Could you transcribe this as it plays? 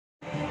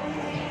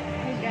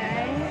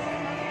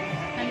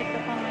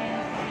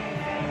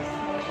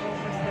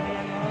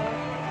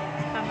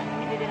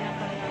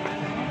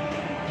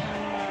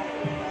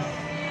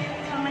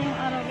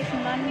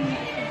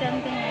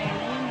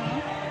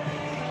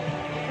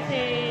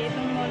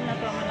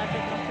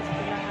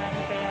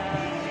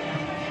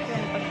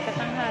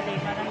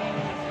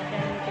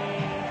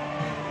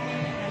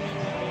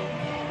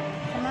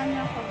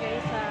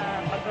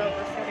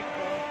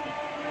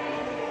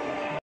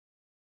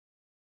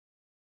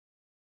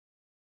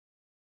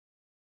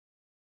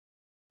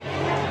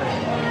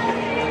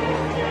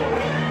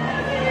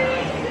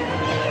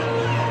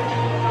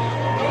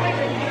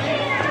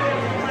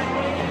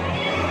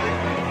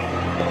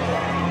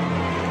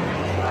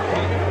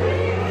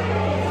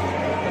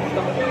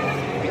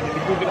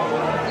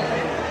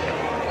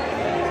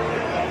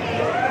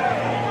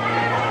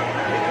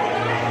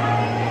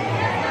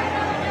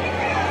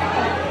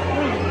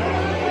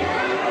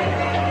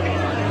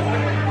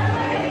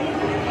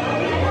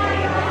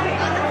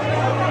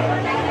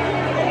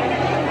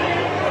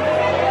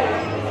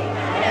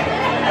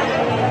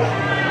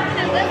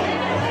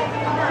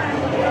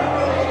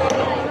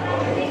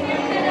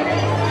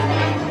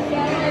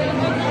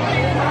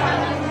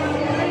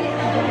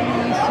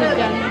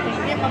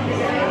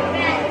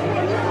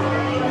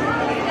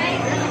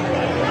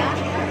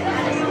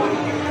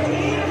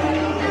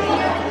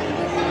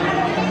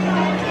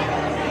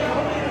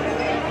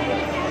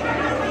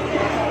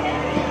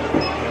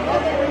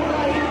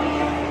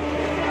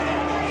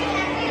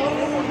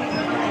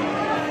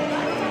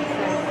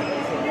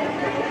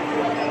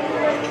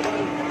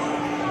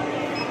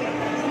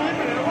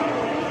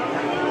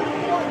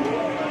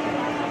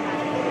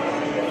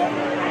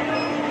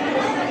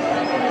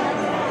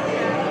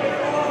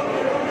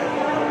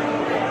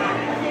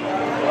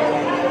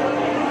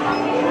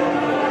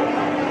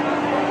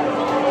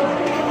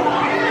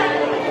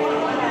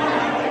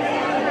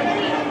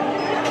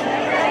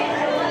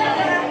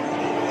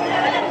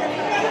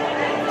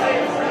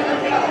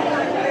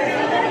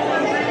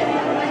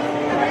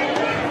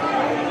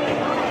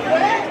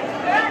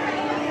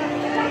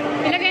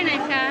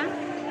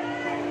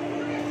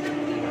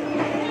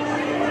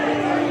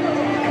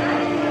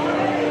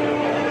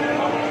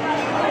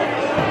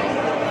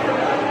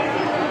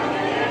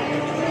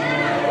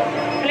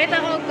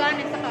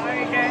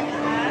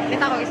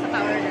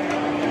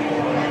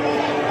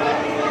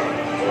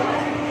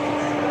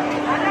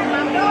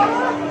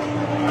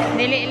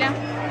Dili lang.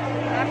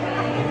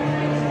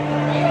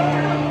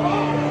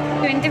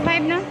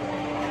 25 na?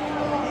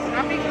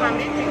 Rapid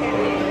mami, chicken.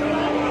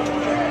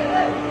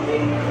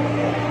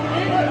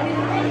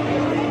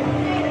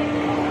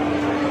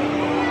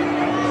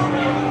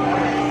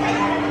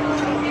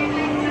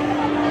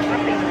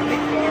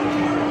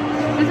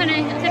 Ano na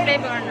sa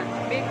flavor na?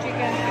 Big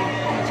chicken.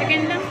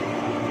 Chicken lang?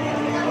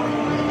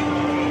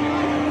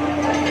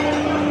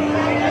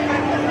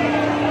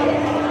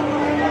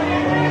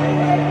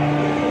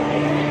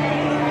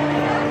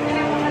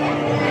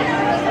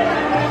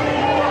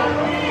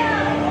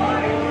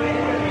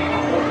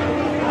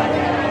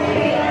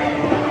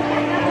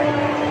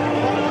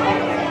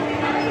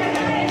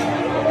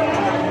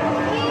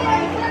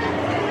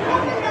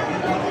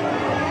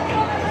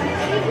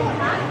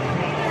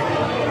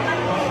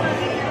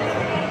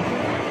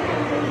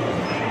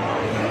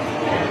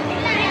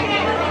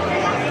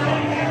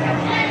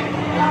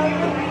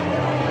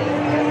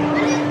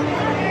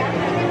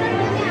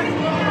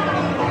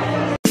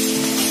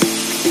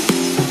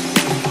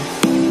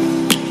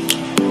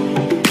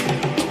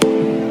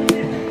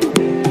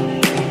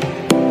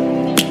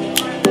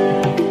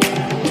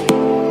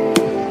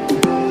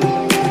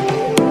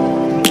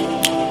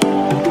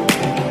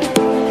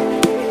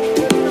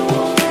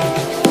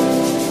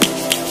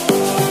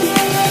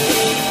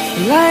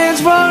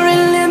 Lions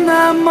roaring in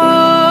the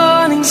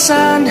morning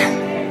sun,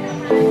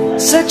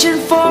 searching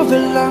for a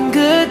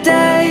longer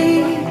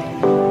day.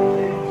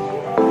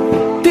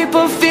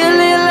 People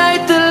feeling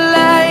like the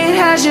light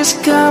has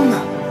just come.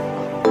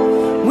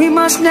 We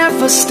must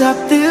never stop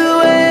the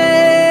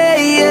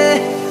way.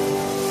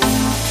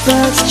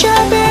 Birds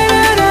jumping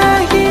and I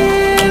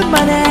hear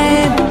my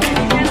name.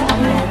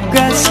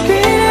 Grass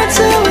screaming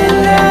to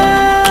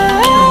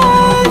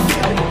life.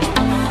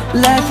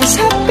 Life is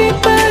happy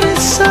but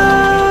it's so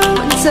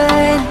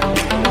insane.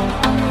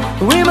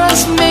 We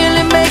must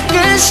merely make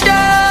a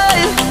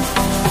start.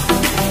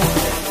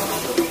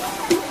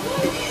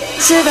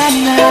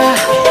 Savannah,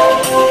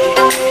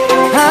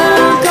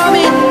 I'm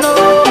coming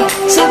home.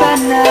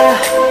 Savannah,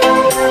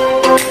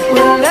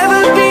 we'll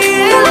never be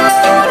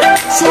alone.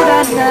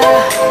 Savannah,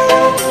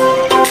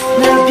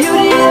 the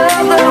beauty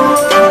of the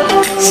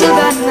world.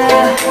 Savannah,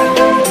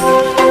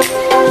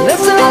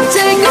 let's all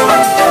take a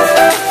walk.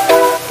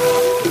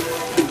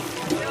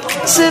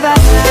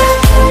 Savannah.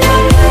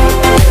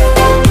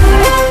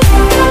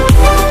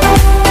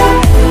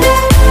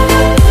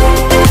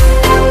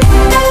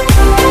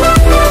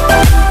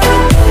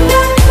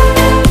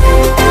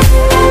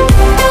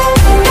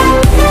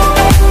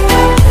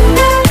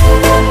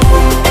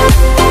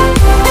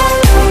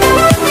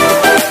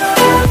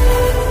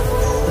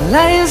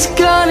 Lion's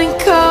gonna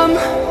come.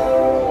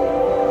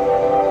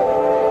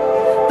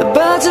 The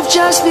birds have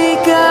just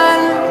begun.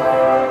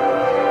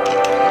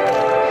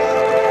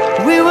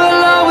 We will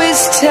always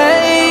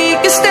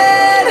take a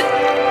stand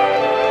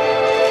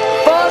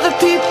for the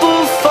people,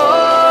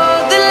 for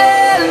the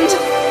land.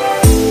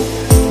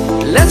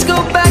 Let's go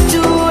back to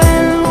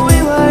when we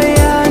were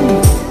young.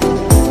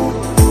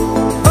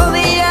 For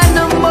the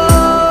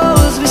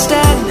animals we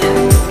stand.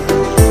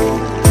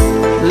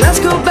 Let's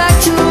go back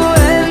to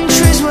when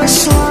trees were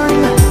swung.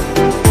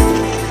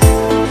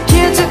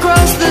 Kids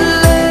across the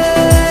land.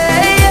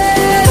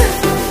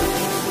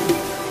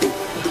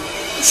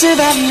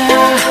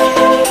 Savannah,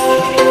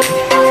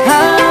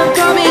 I'm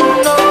coming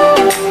home.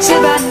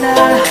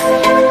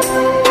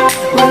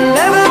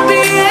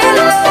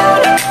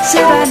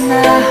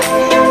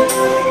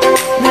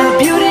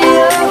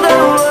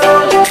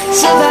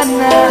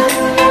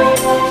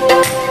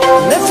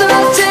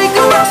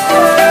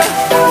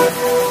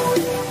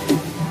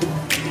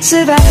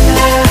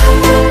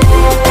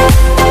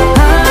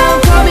 I'm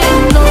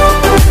coming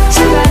home,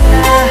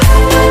 Savannah.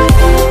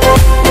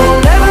 We'll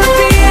never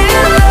be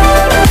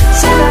alone,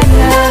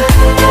 Savannah.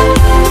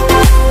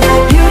 The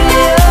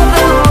beauty of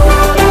the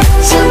world,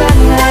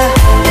 Savannah.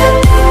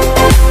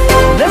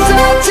 Let's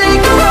all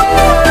take a walk.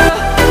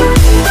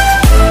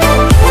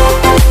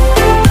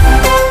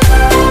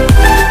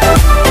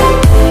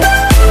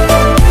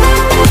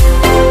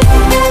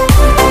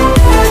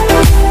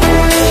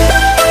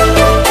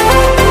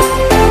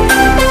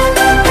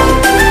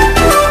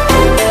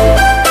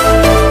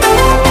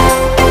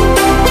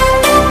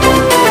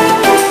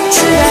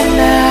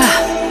 Savannah,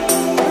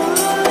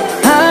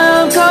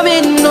 I'm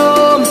coming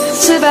home,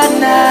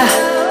 Savannah.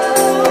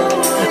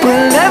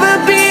 We'll never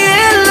be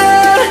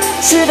alone,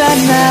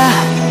 Savannah.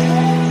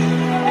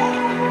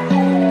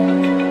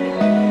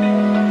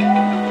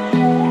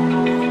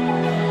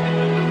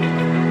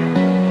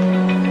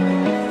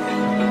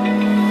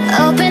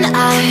 Open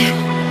eye,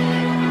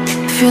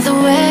 feel the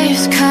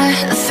waves cut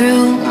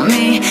through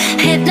me,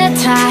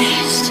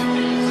 hypnotized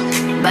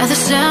by the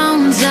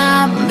sounds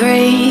I'm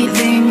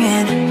breathing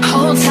in.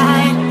 Hold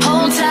tight,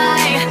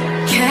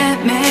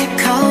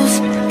 chemicals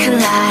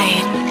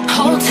collide.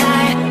 Hold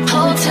tight,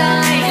 hold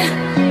tight,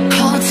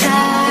 hold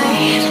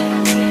tight.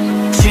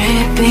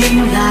 Dripping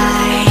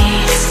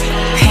lights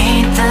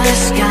paint the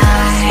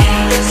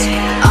skies,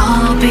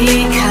 all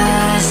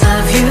because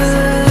of you.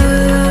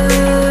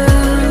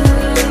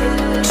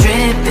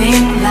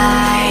 Dripping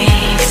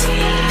lights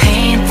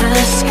paint the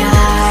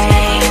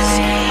skies,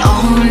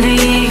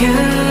 only you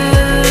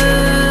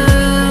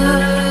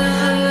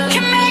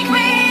can make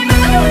me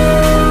move.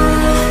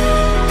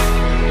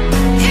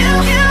 You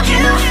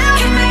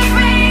can make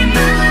me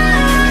move.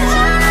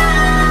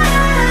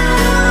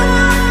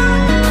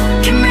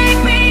 Can make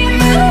me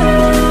move.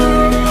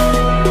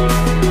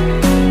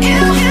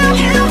 You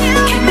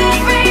can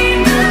make me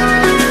move.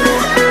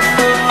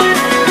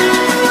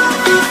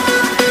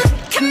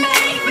 Can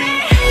make me.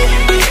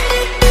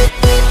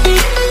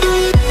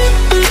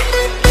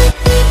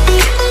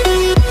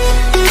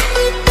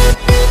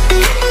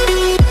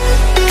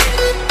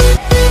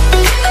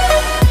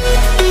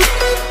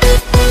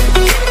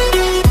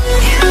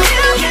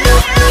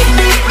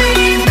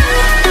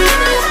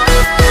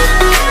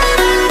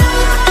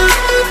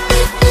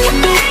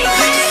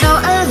 So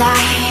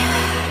alive,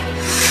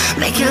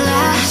 make it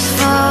last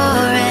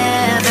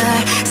forever.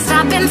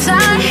 Stop in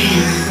time,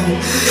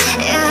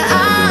 yeah,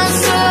 I'll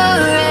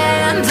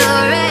surrender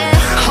it.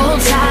 Hold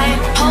tight,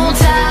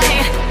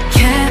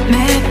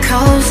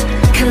 chemicals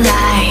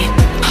collide.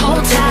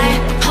 Hold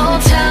tight,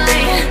 hold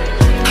tight,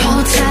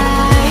 hold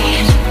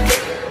tight.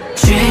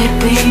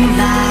 Dripping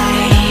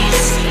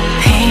lights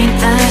paint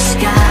the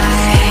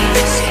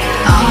skies,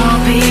 all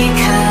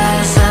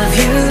because of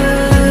you.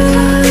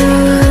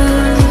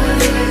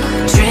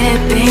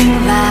 Dripping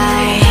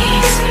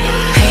lights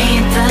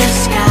paint the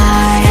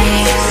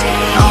skies,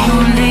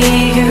 only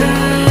you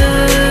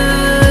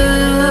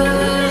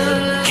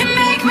can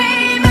make me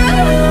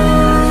move.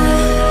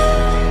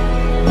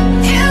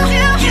 You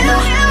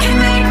can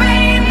make me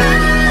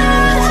move.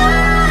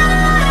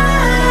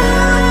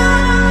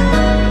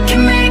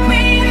 Can make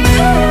me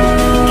move.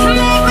 Can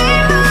make me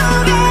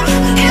move.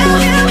 You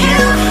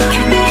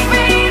can make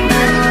me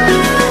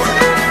move.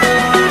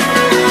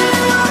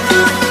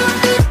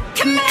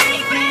 Can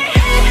make me.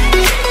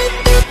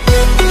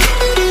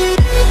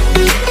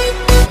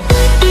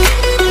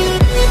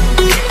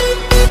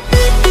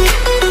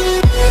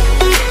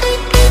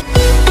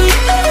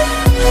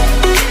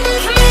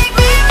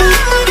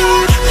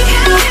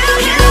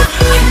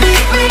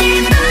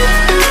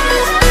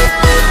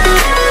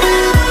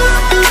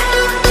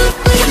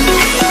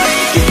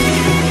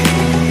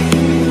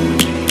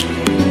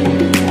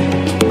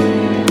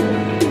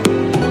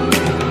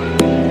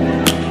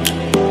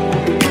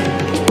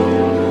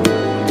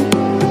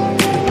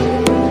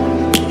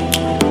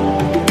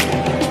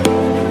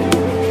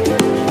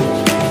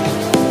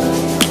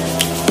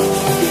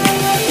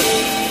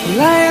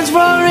 Lions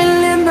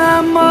roaring in the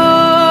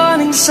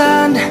morning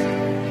sun,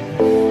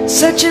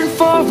 searching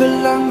for a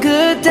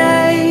longer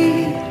day.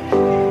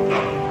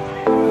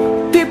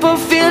 People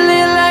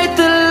feeling like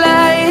the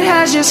light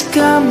has just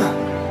come.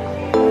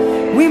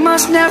 We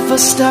must never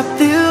stop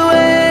the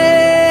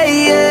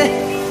way.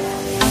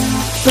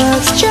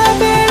 Birds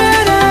jumping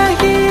and I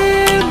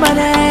hear my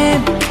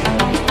name,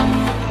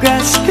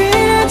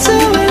 grasping into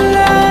a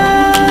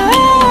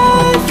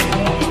life.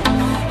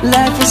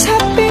 Life is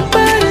happy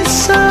but it's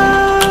so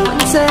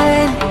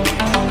insane.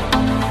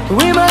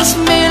 We must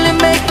merely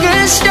make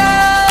a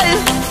start.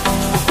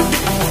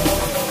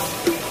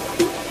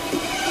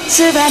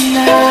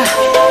 Savannah,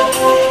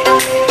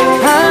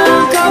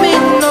 I'm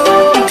coming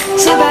home,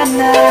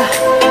 Savannah.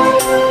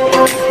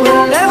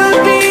 We'll never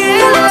be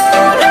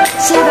alone,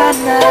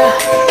 Savannah.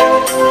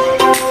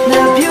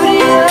 The beauty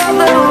of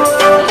the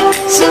world,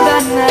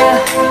 Savannah.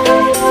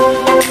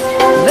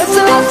 Let's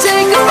all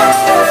take a walk,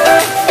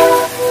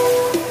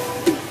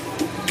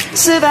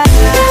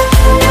 Savannah.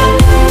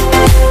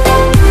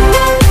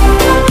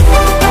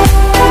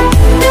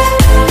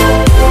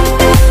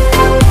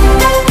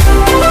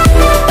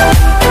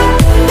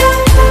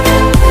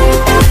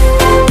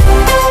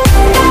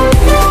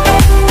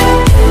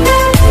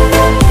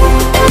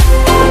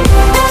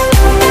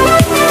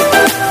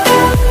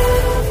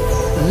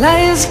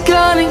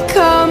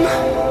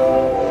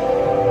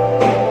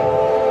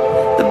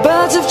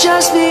 worlds have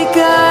just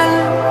begun.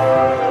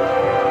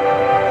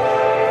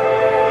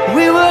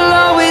 We will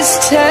always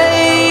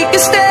take a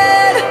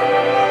stand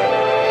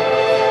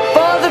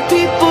for the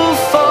people,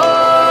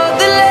 for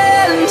the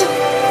land.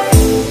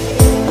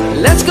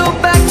 Let's go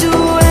back to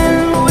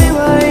when we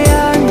were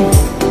young.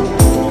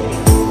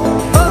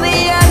 For the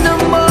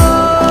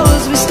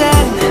animals we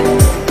stand.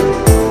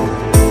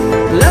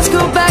 Let's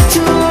go back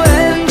to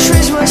when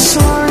trees were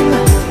swung,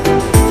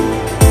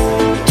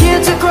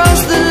 kids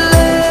across the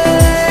land.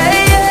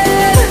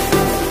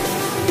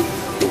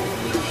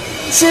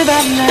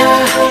 Savannah,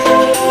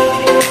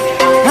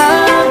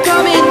 I'm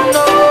coming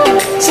home.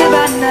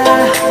 Savannah,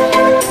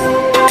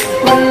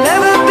 we'll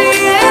never be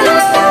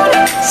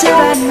alone.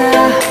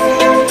 Savannah,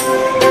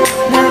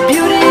 the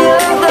beauty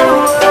of the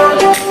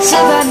world.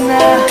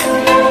 Savannah,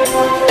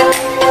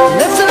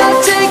 let's all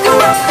take a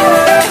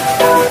ride.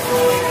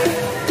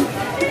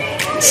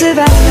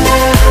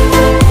 Savannah.